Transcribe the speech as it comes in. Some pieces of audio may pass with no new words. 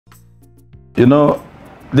You know,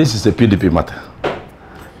 this is a PDP matter.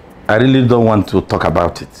 I really don't want to talk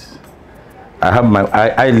about it.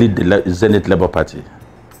 I lead the Zenith Labour Party,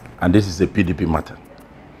 and this is a PDP matter.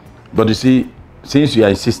 But you see, since you are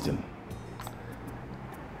insisting,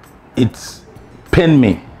 it's pained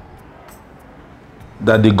me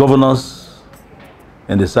that the governors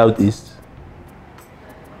in the Southeast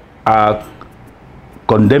are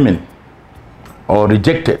condemning or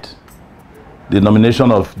rejected the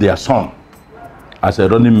nomination of their son as a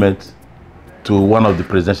running mate to one of the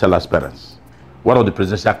presidential aspirants, one of the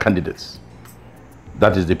presidential candidates.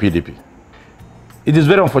 That is the PDP. It is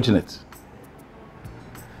very unfortunate.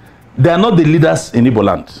 They are not the leaders in Igbo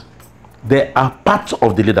land. They are part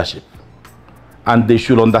of the leadership, and they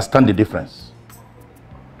should understand the difference.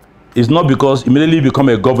 It's not because immediately you become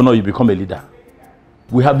a governor, you become a leader.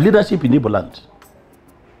 We have leadership in Igbo land.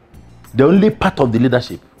 They're only part of the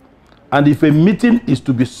leadership. And if a meeting is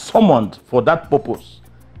to be summoned for that purpose,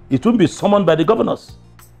 it will be summoned by the governors.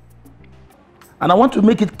 And I want to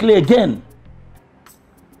make it clear again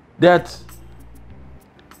that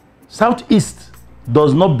Southeast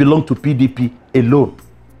does not belong to PDP alone.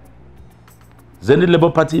 Zenith Labour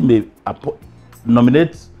Party may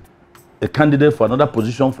nominate a candidate for another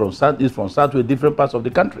position from Southeast, from South to different parts of the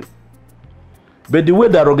country. But the way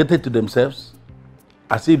they arrogated to themselves,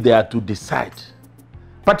 as if they are to decide,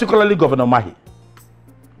 particularly Governor Umahi.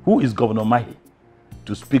 Who is Governor Umahi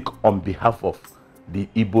to speak on behalf of the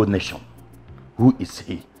Igbo nation? Who is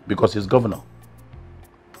he? Because he's governor.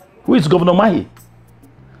 Who is Governor Umahi?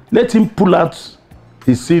 Let him pull out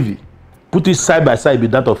his CV, put it side by side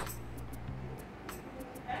with that of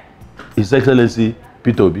His Excellency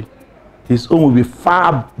Peter Obi. His own will be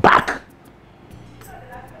far back.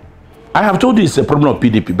 I have told you it's a problem of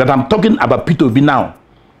PDP, but I'm talking about Peter Obi now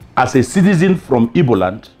as a citizen from Igbo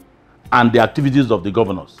land and the activities of the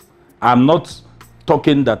governors. I'm not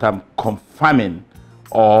talking that I'm confirming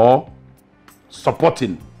or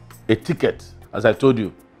supporting a ticket. As I told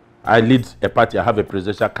you, I lead a party, I have a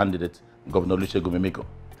presidential candidate, Governor Olusegun Mimiko.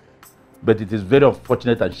 But it is very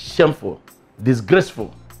unfortunate and shameful,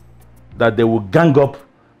 disgraceful, that they will gang up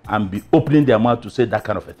and be opening their mouth to say that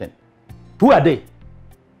kind of a thing. Who are they?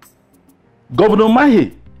 Governor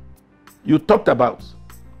Umahi, you talked about,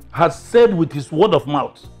 has said with his word of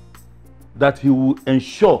mouth that he will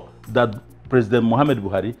ensure that President Muhammad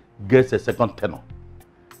Buhari gets a second tenure.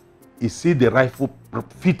 Is he the rightful,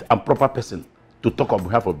 fit and proper person to talk on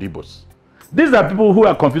behalf of the Igbos? These are people who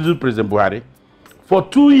are confusing President Buhari. For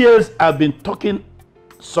 2 years, I've been talking,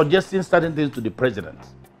 suggesting certain things to the president.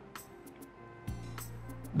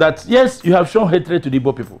 That yes, you have shown hatred to the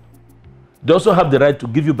Igbo people. They also have the right to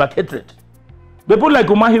give you back hatred. People like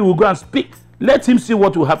Umahi will go and speak. Let him see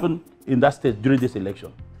what will happen in that state during this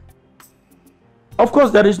election. Of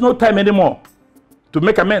course, there is no time anymore to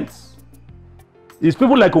make amends. It's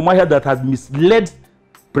people like Umahi that has misled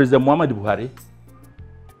President Muhammad Buhari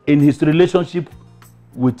in his relationship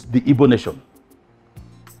with the Igbo nation.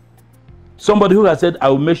 Somebody who has said, I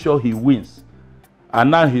will make sure he wins.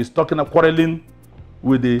 And now he's talking and quarreling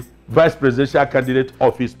with the vice presidential candidate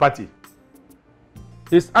of his party.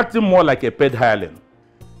 He's acting more like a paid hireling.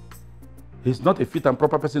 He's not a fit and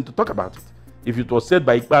proper person to talk about it. If it was said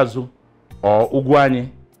by Ikpeazu or Ugwuanyi,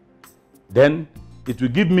 then it will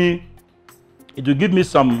give me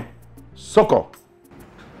some succor.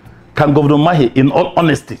 Can Governor Umahi, in all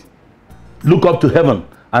honesty, look up to heaven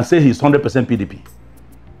and say he's 100% PDP?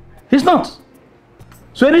 He's not.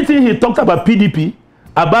 So anything he talked about PDP,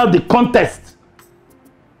 about the contest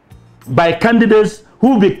by candidates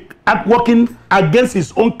who will be working against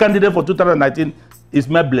his own candidate for 2019 is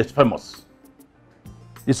mere blasphemous.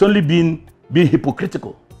 It's only being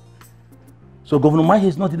hypocritical. So Governor Umahi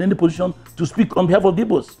is not in any position to speak on behalf of the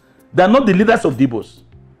Igbos. They are not the leaders of the Igbos.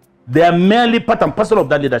 They are merely part and parcel of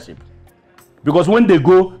that leadership. Because when they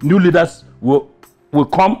go, new leaders will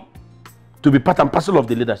come to be part and parcel of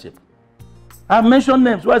the leadership. I have mentioned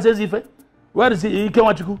names. Where is Ife? Where is Ike?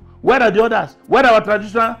 Where are the others? Where are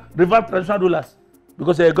our revered traditional rulers?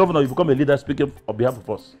 Because you're a governor, you become a leader speaking on behalf of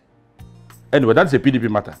us. Anyway, that's a PDP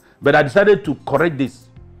matter. But I decided to correct this,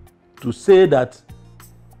 to say that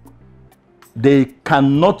they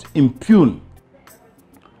cannot impugn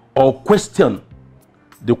or question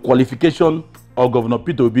the qualification of Governor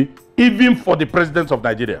Peter Obi, even for the president of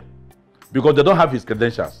Nigeria, because they don't have his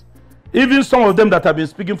credentials. Even some of them that have been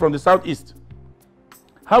speaking from the Southeast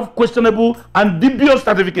have questionable and dubious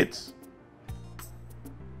certificates.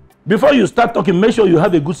 Before you start talking, make sure you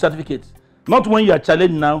have a good certificate. Not when you are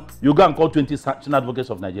challenged now, you go and call 20 senior advocates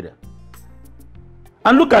of Nigeria.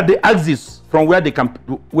 And look at the axis from where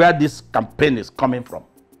this campaign is coming from.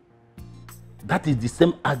 That is the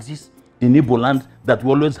same axis in Igbo land that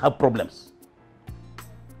we always have problems.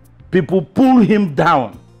 People pull him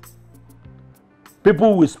down.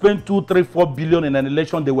 People will spend 2, 3, 4 billion in an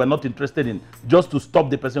election they were not interested in just to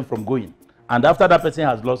stop the person from going. And after that person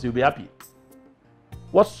has lost, he'll be happy.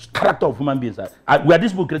 What character of human beings are? Were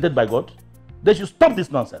these people created by God? They should stop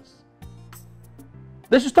this nonsense.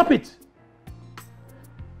 They should stop it.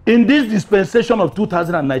 In this dispensation of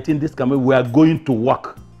 2019, this campaign, we are going to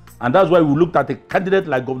work. And that's why we looked at a candidate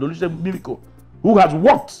like Governor Mimiko, who has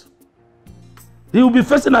worked. He will be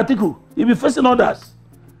facing Atiku. He will be facing others.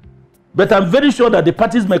 But I'm very sure that the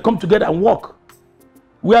parties may come together and work.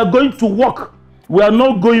 We are going to work. We are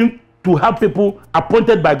not going to have people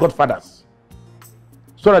appointed by godfathers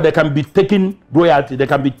so that they can be taking royalty, they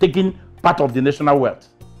can be taking part of the national wealth.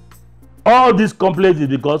 All these complaints is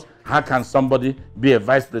because how can somebody be a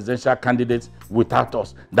vice presidential candidate without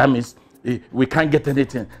us? That means we can't get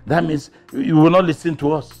anything. That means you will not listen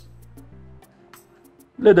to us.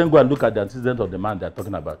 Let them go and look at the antecedent of the man they're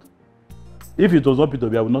talking about. If it was not Peter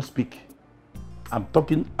Obi, I would not speak. I'm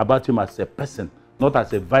talking about him as a person, not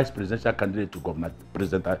as a vice presidential candidate to governor,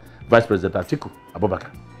 Vice President Atiku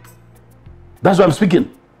Abubakar. That's why I'm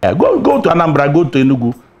speaking. Go to Anambra, go to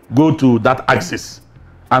Enugu, go to that axis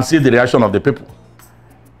and see the reaction of the people.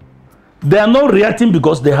 They are not reacting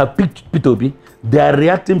because they have picked Peter Obi. They are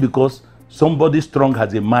reacting because somebody strong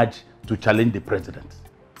has emerged to challenge the president.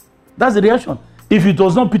 That's the reaction. If it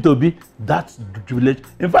was not Peter Obi, that's jubilation.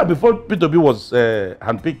 In fact, before Peter Obi was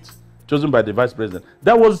handpicked, chosen by the vice president,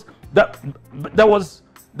 there was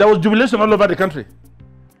jubilation all over the country,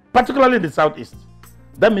 particularly in the southeast.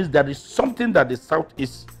 That means there is something that the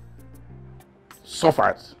southeast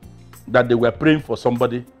suffered, that they were praying for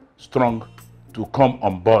somebody strong to come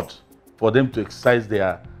on board for them to exercise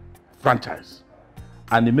their franchise.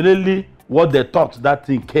 And immediately, what they thought that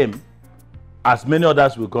thing came, as many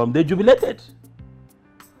others will come, they jubilated.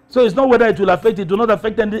 So it's not whether it will affect, it will not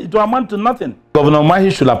affect, and it will amount to nothing. Governor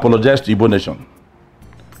Umahi should apologize to Igbo nation.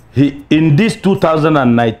 In this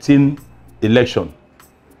 2019 election,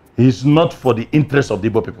 he is not for the interest of the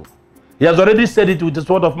Igbo people. He has already said it with his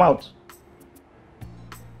word of mouth.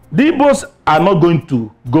 The Igbos are not going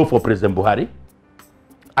to go for President Buhari.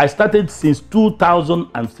 I started since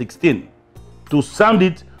 2016 to sound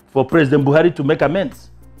it for President Buhari to make amends.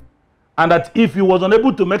 And that if he was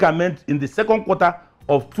unable to make amends in the second quarter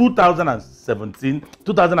of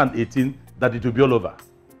 2018, that it will be all over.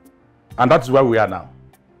 And that's where we are now.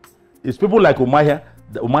 It's people like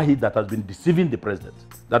Umahi that has been deceiving the president,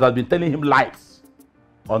 that has been telling him lies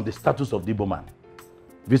on the status of the Igbo man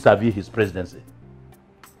vis-a-vis his presidency.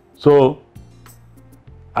 So,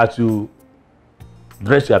 as you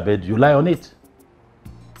dress your bed, you lie on it.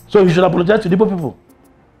 So you should apologize to the Igbo people.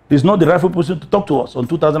 He's not the rightful person to talk to us on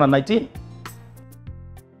 2019.